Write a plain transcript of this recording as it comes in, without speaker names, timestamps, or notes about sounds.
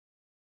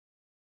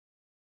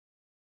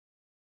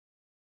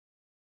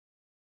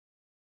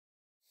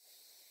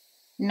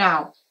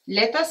Now,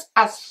 let us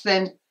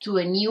ascend to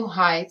a new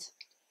height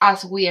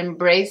as we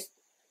embrace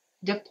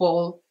the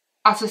pole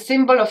as a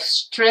symbol of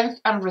strength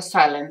and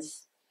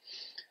resilience.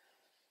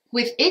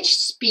 With each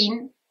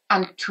spin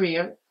and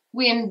trill,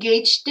 we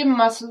engage the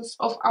muscles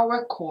of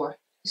our core,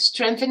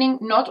 strengthening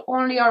not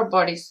only our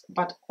bodies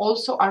but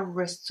also our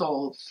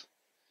resolve.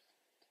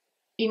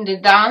 In the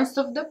dance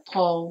of the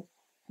pole,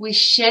 we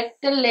shed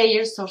the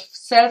layers of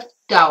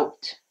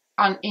self-doubt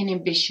and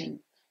inhibition,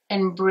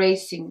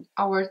 embracing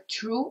our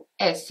true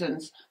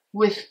essence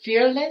with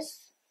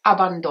fearless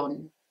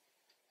abandon.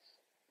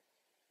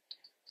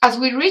 As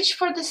we reach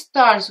for the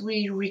stars,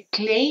 we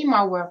reclaim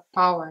our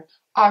power,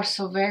 our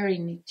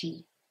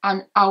sovereignty,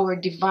 and our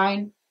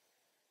divine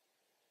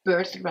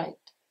birthright.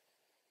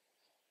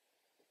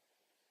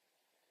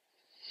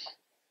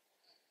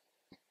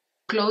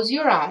 Close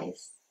your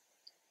eyes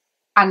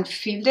and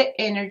feel the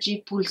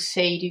energy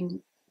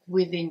pulsating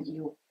within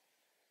you.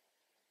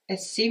 A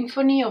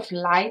symphony of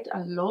light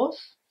and love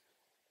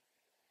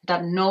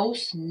that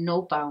knows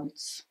no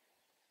bounds.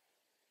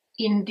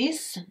 In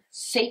this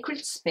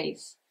sacred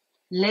space,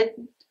 let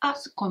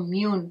us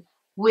commune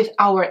with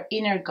our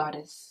inner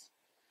goddess,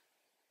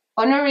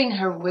 honoring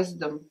her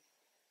wisdom,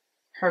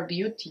 her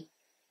beauty,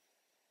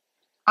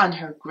 and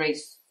her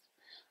grace.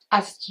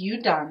 As you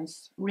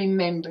dance,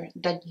 remember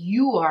that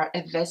you are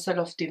a vessel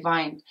of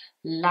divine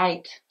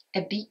light,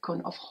 a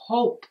beacon of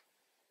hope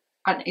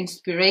and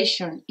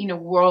inspiration in a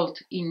world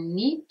in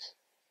need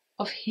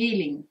of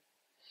healing.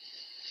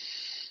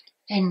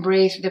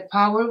 Embrace the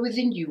power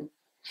within you,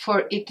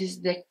 for it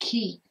is the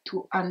key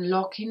to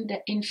unlocking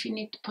the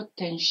infinite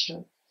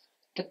potential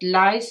that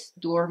lies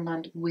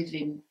dormant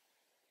within.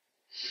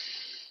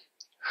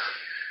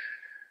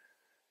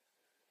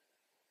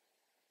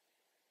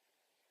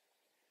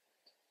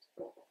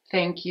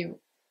 Thank you.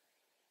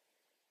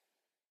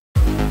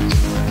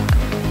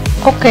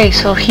 Okay,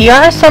 so here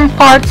are some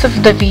parts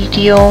of the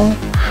video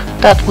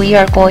that we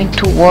are going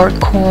to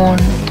work on.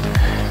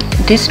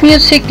 This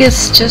music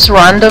is just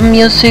random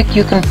music.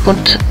 You can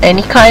put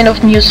any kind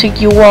of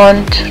music you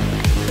want.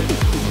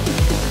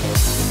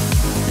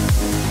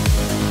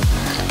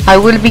 I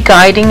will be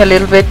guiding a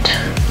little bit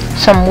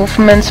some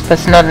movements, but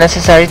it's not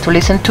necessary to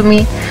listen to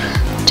me.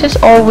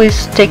 Just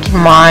always take in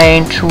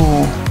mind to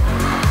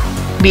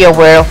be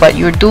aware of what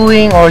you're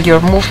doing, all your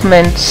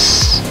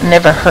movements.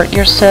 Never hurt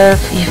yourself.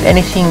 If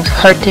anything's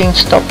hurting,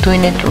 stop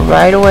doing it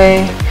right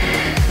away.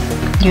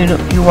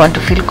 You want to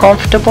feel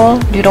comfortable.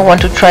 You don't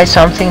want to try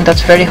something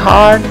that's very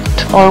hard.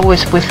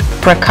 Always with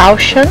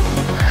precaution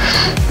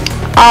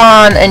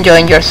and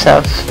enjoying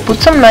yourself. Put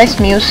some nice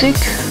music.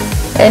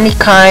 Any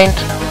kind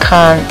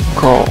can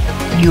go.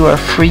 You are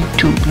free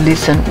to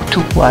listen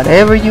to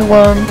whatever you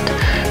want.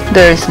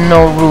 There is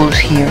no rules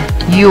here.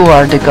 You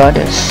are the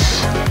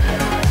goddess.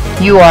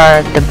 You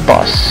are the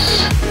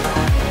boss.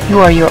 You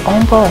are your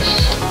own boss.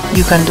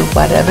 You can do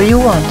whatever you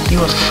want. You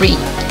are free.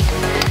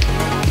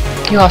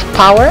 You have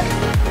power.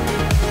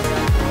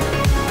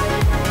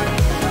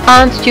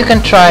 And you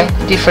can try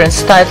different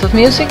styles of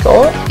music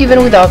or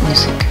even without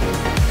music.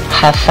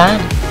 Have fun.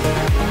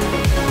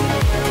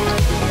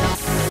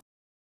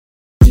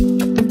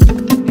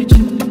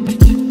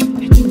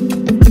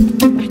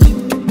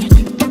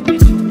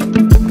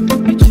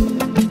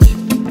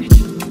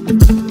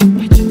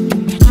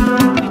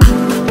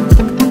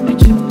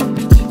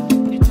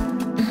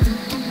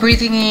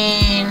 Breathing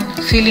in,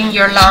 filling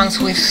your lungs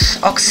with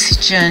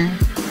oxygen,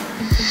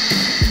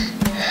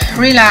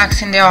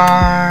 relaxing the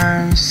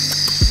arms,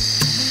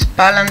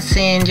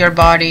 balancing your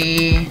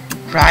body,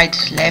 right,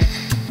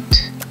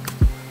 left,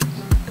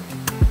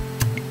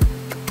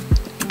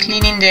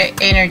 cleaning the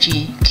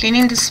energy,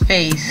 cleaning the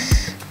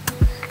space,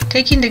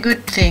 taking the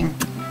good thing,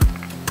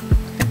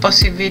 the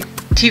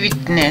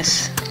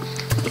positiveness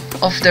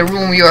of the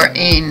room you're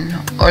in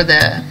or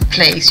the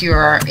place you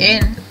are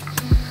in.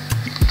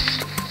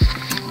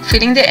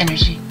 Feeling the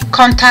energy,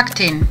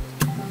 contacting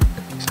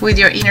with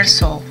your inner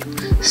soul,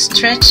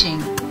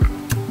 stretching,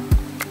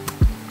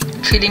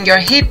 feeling your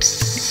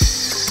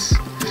hips,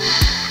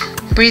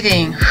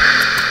 breathing,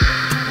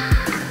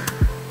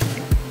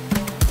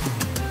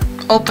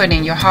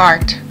 opening your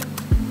heart,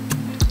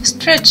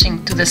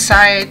 stretching to the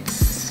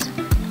sides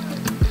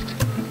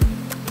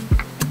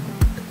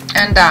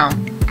and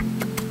down,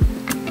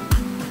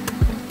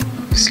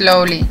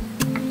 slowly.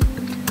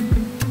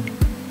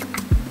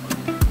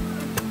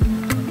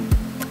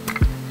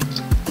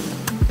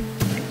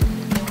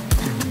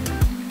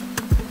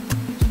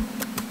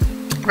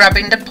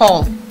 Grabbing the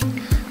pole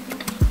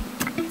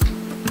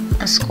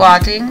and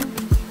squatting.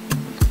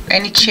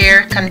 Any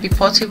chair can be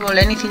possible,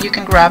 anything you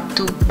can grab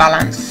to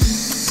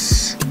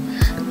balance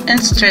and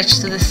stretch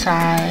to the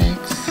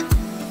sides.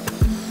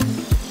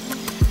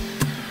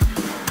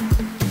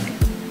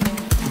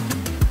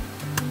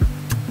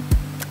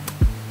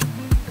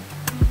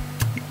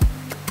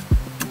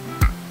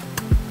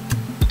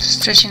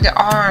 Stretching the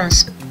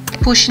arms,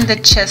 pushing the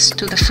chest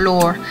to the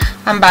floor,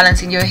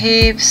 unbalancing your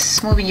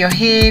hips, moving your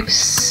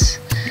hips,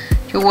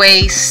 your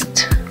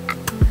waist,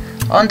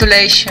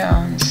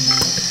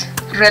 undulations,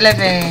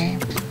 releve,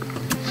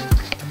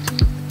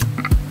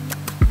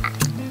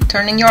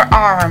 Turning your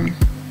arm,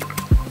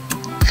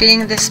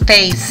 feeling the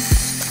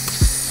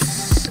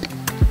space,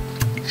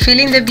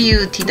 feeling the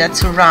beauty that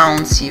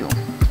surrounds you,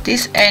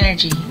 this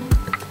energy,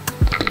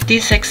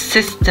 this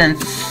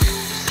existence.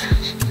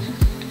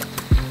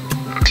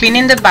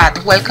 Cleaning the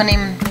bad,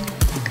 welcoming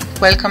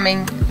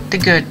the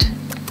good.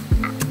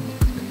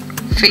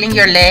 Feeling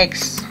your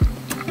legs,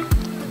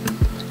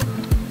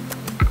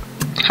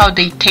 how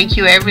they take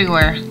you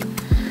everywhere.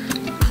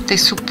 They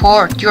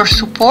support your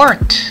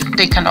support.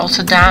 They can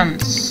also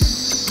dance.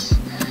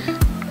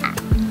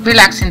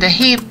 Relaxing the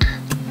hip.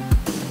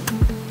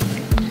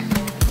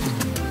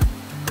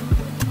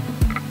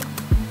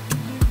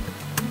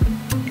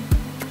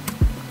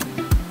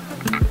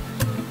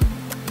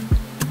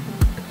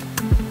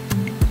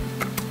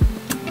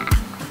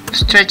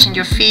 Stretching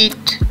your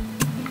feet.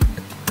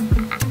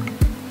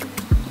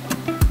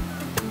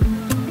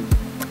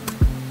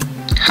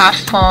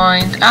 Half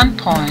point and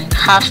point,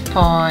 half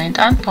point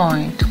and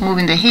point.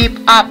 Moving the hip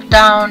up,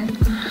 down.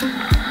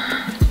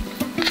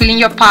 Feeling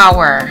your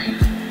power.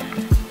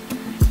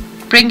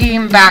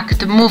 Bringing back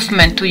the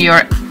movement to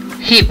your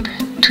hip,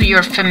 to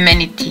your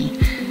femininity.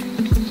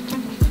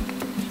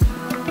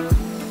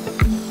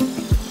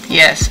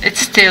 Yes, it's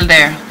still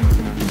there.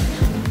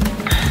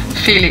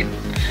 Feel it.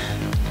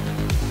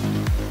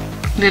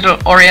 Little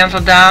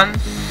Oriental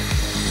dance.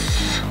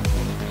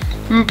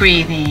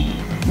 Breathing,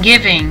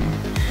 giving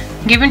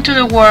to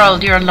the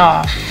world your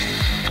love.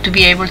 To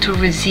be able to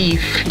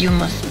receive, you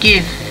must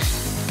give.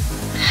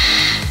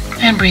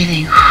 And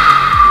breathing.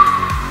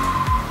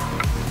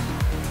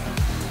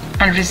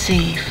 And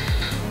receive.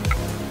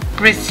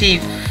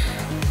 Receive.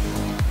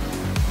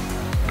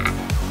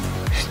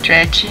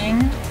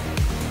 Stretching.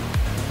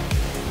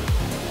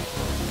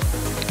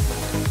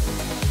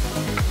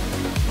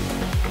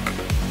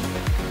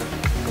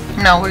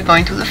 Now we're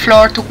going to the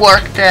floor to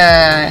work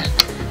the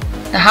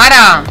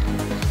Hara,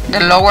 the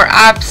lower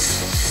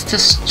abs, the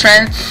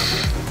strength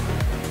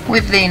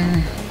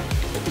within.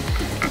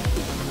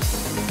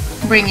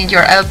 Bringing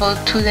your elbow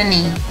to the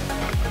knee.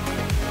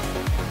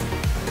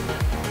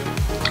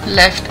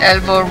 Left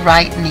elbow,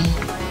 right knee.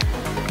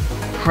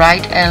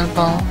 Right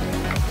elbow,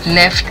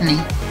 left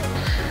knee.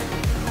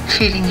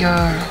 Feeling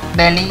your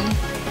belly.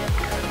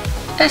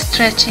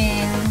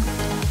 Stretching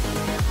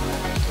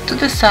to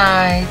the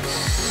sides.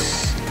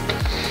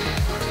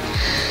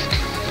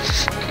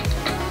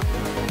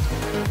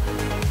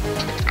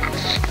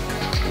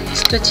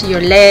 Stretching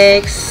your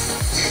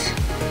legs,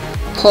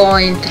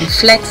 point and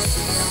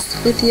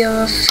flex with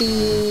your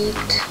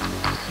feet,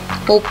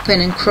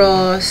 open and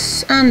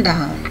cross and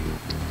down,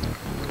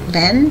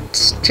 bend,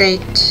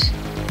 straight,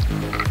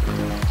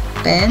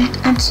 bend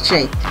and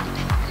straight,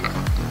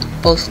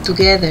 both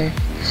together.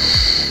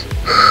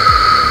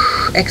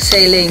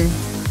 Exhaling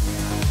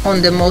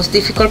on the most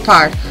difficult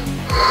part.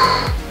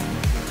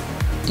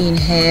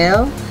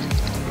 Inhale,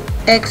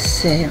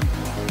 exhale,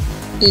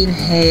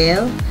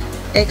 inhale,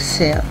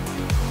 exhale.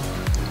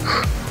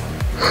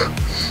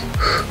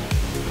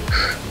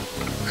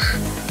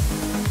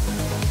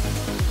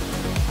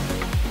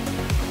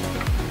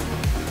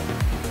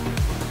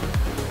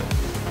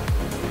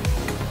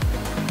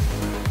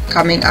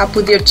 Coming up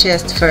with your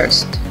chest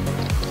first.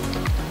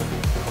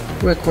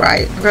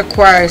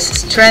 Requires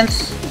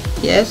strength,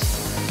 yes.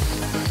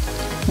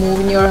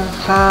 Moving your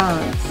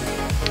hands.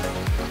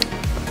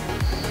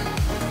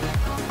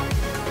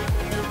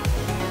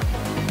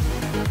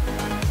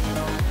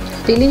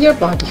 Feeling your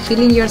body,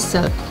 feeling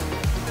yourself.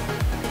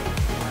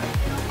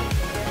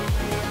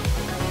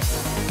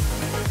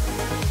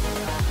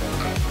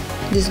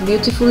 These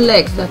beautiful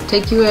legs that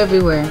take you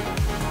everywhere.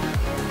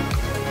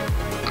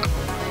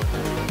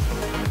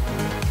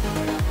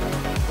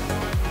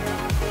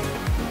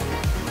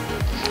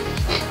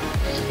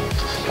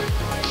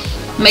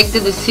 Make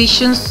the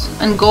decisions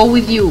and go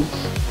with you.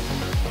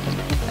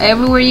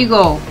 Everywhere you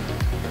go.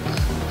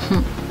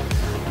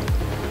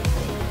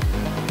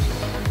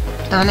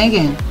 And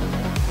again.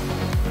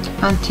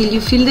 Until you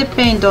feel the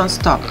pain, don't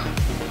stop.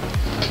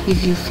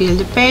 If you feel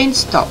the pain,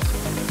 stop.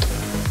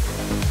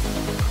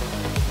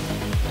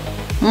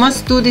 You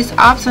must do these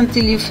abs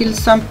until you feel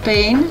some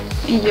pain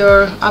in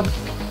your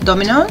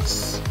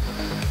abdominals.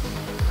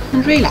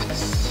 And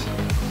relax.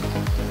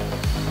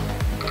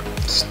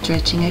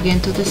 Stretching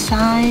again to the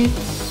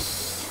sides.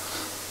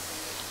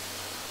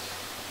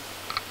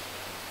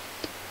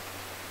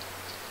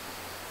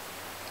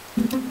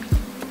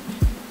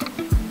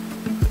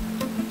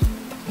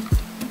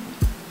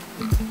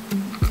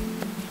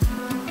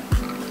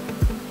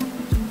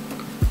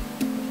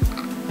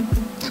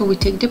 So we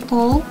take the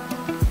pole,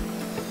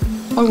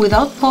 or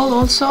without pole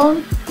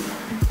also.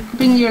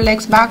 Bring your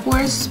legs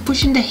backwards,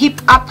 pushing the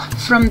hip up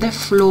from the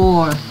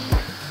floor.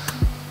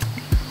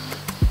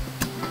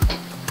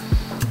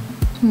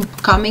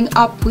 Coming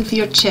up with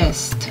your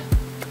chest.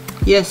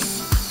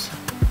 Yes.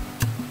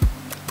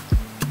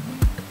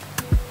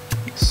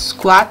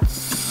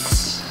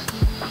 Squats.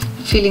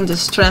 Feeling the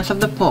strength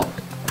of the pole.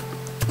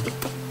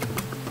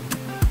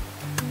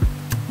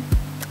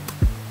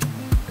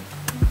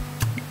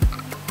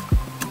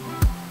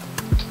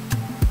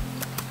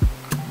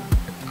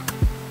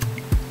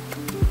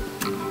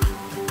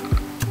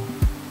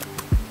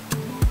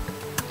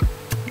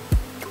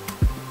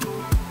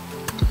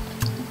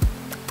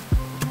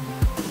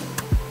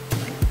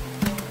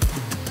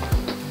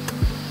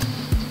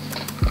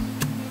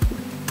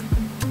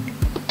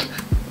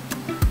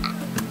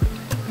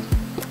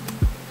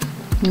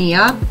 Knee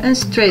up and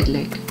straight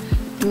leg.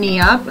 Knee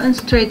up and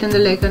straighten the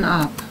leg and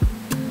up.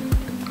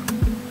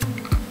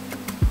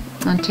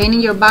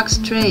 Maintaining your back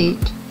straight.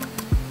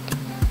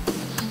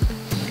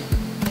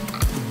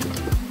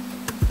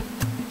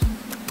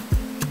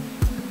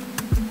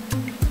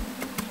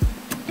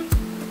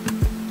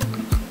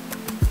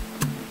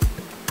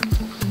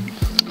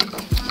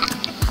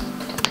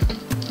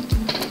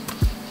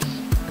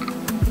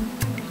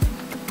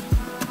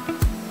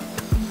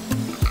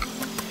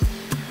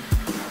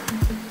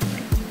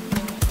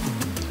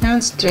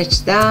 And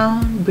stretch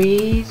down,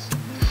 breathe.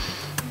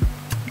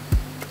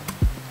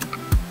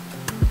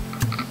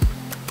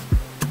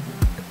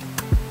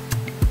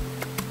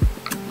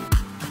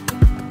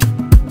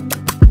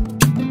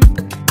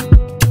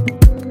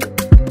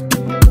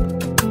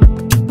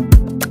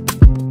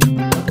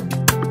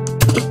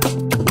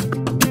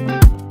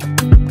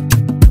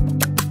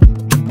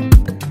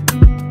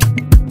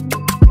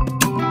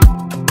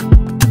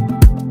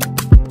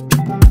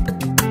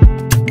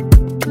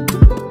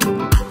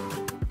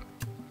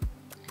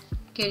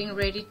 Getting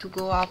ready to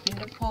go up in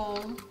the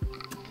pole.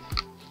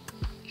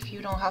 If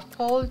you don't have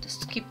pole,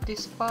 just skip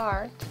this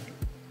part.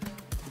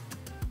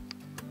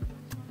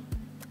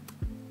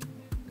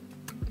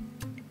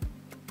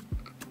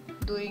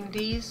 Doing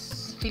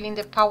this, feeling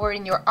the power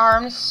in your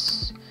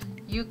arms,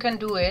 you can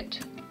do it.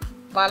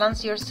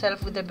 Balance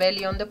yourself with the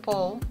belly on the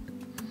pole.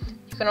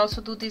 You can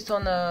also do this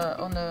on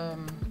the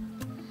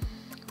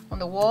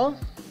wall,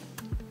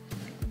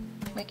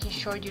 making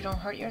sure you don't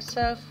hurt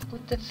yourself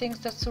with the things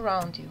that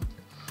surround you.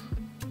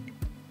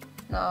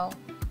 Now,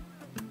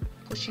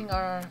 pushing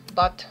our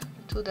butt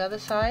to the other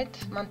side,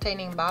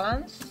 maintaining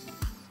balance,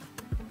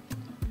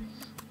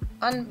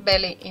 and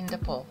belly in the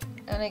pole.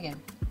 And again,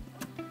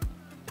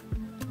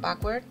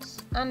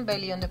 backwards and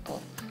belly on the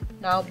pole.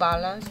 Now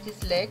balance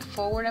this leg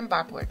forward and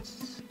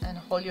backwards, and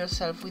hold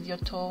yourself with your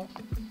toe,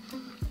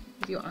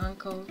 with your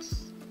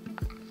ankles.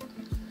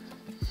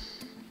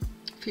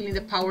 Feeling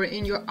the power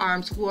in your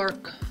arms.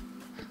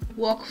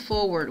 Walk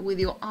forward with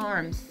your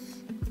arms.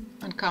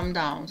 And come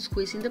down,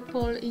 squeezing the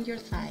pole in your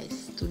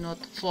thighs. Do not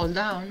fall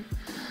down.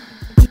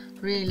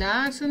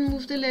 Relax and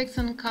move the legs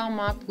and come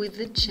up with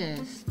the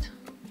chest.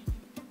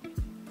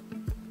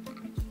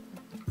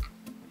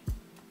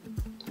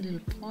 A little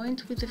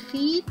point with the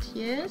feet,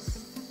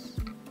 yes.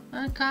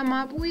 And come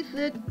up with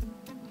the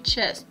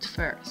chest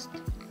first.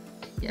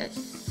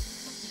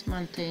 Yes.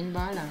 Maintain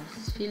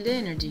balance. Feel the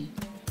energy.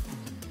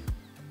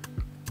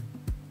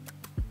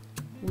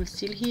 We're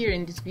still here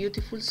in this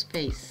beautiful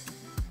space.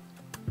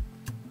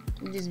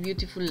 This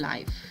beautiful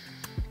life,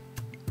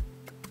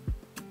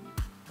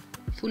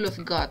 full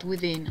of God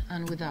within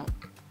and without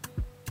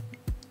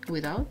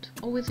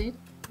or within,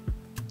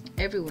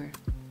 everywhere,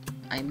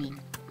 I mean.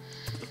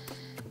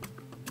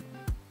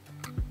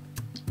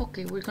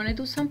 Okay, we're gonna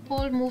do some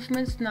pole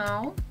movements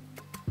now,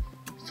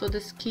 so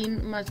the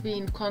skin must be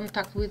in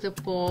contact with the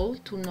pole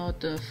to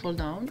not fall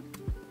down.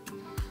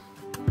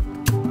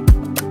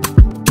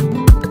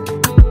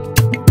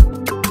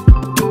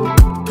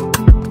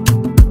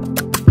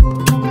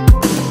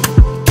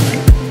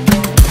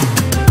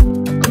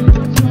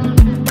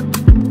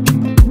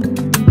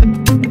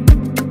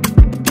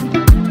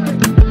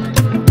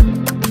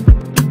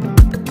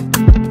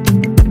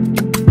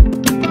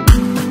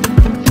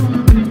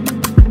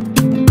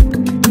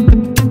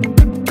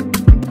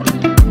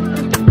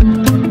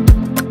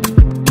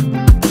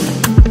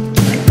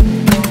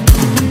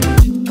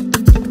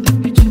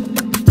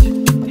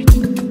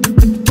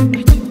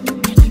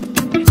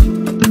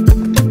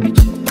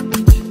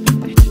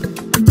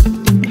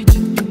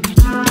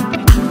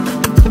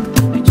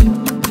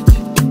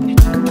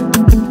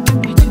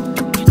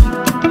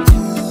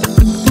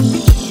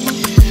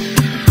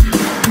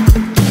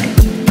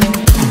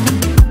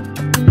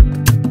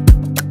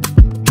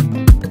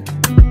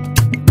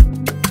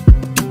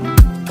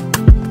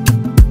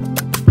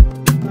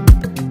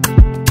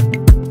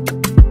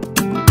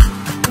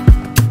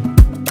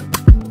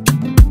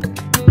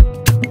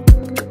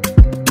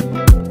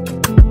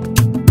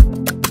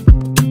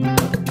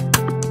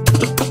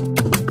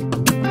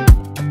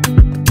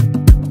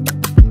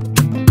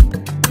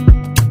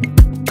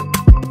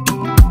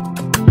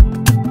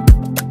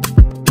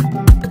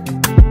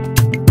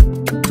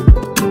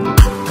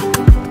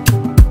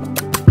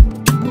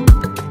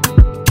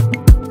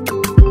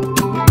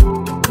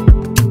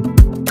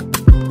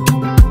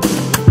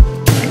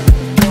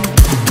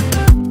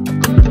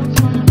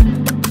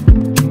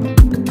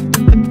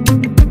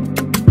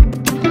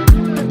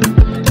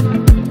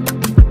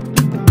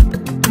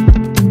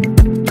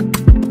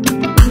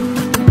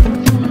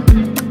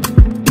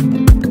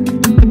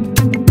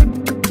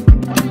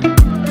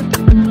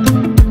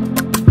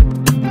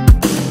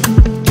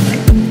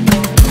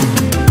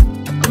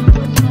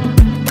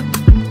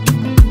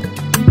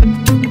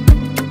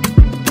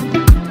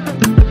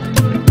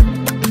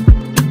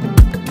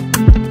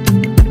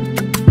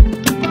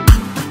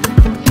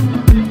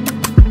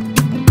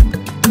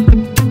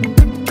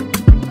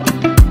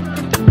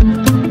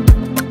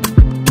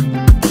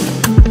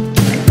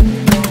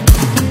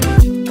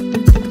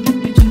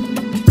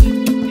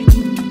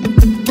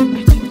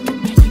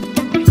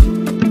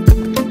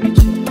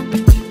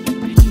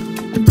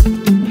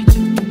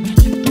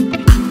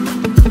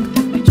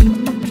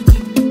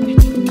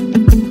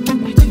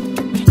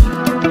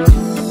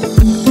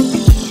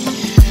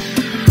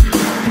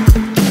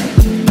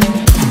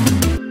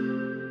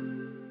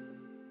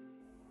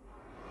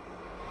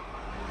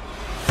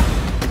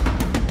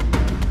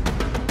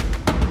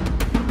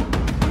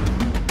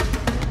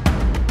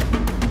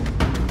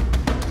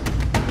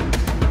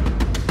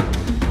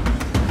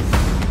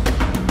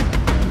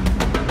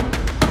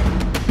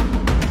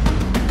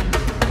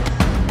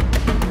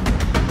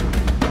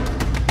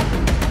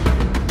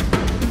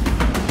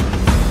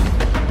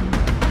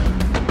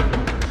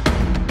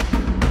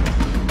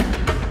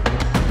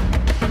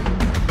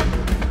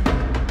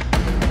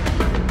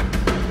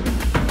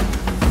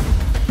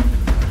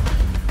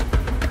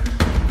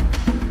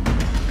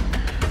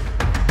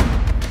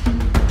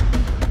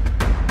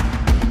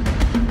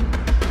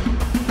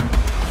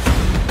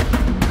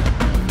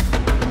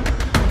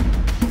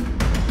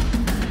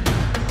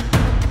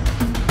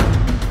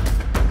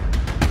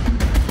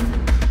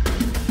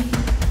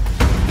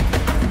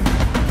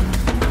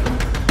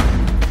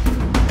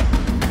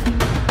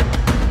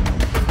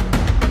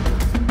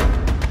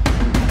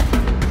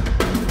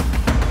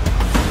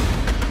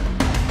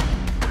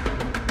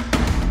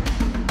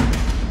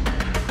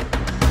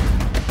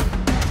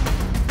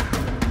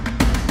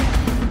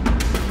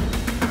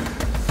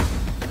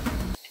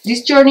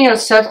 this journey of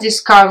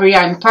self-discovery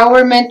and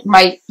empowerment,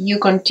 might you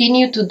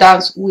continue to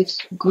dance with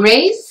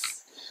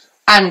grace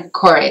and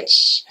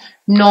courage,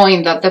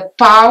 knowing that the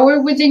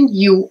power within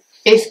you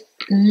is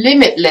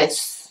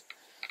limitless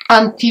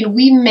until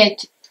we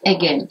meet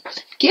again.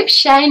 Keep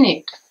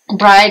shining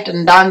bright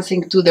and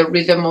dancing to the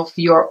rhythm of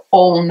your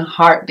own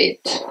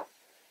heartbeat.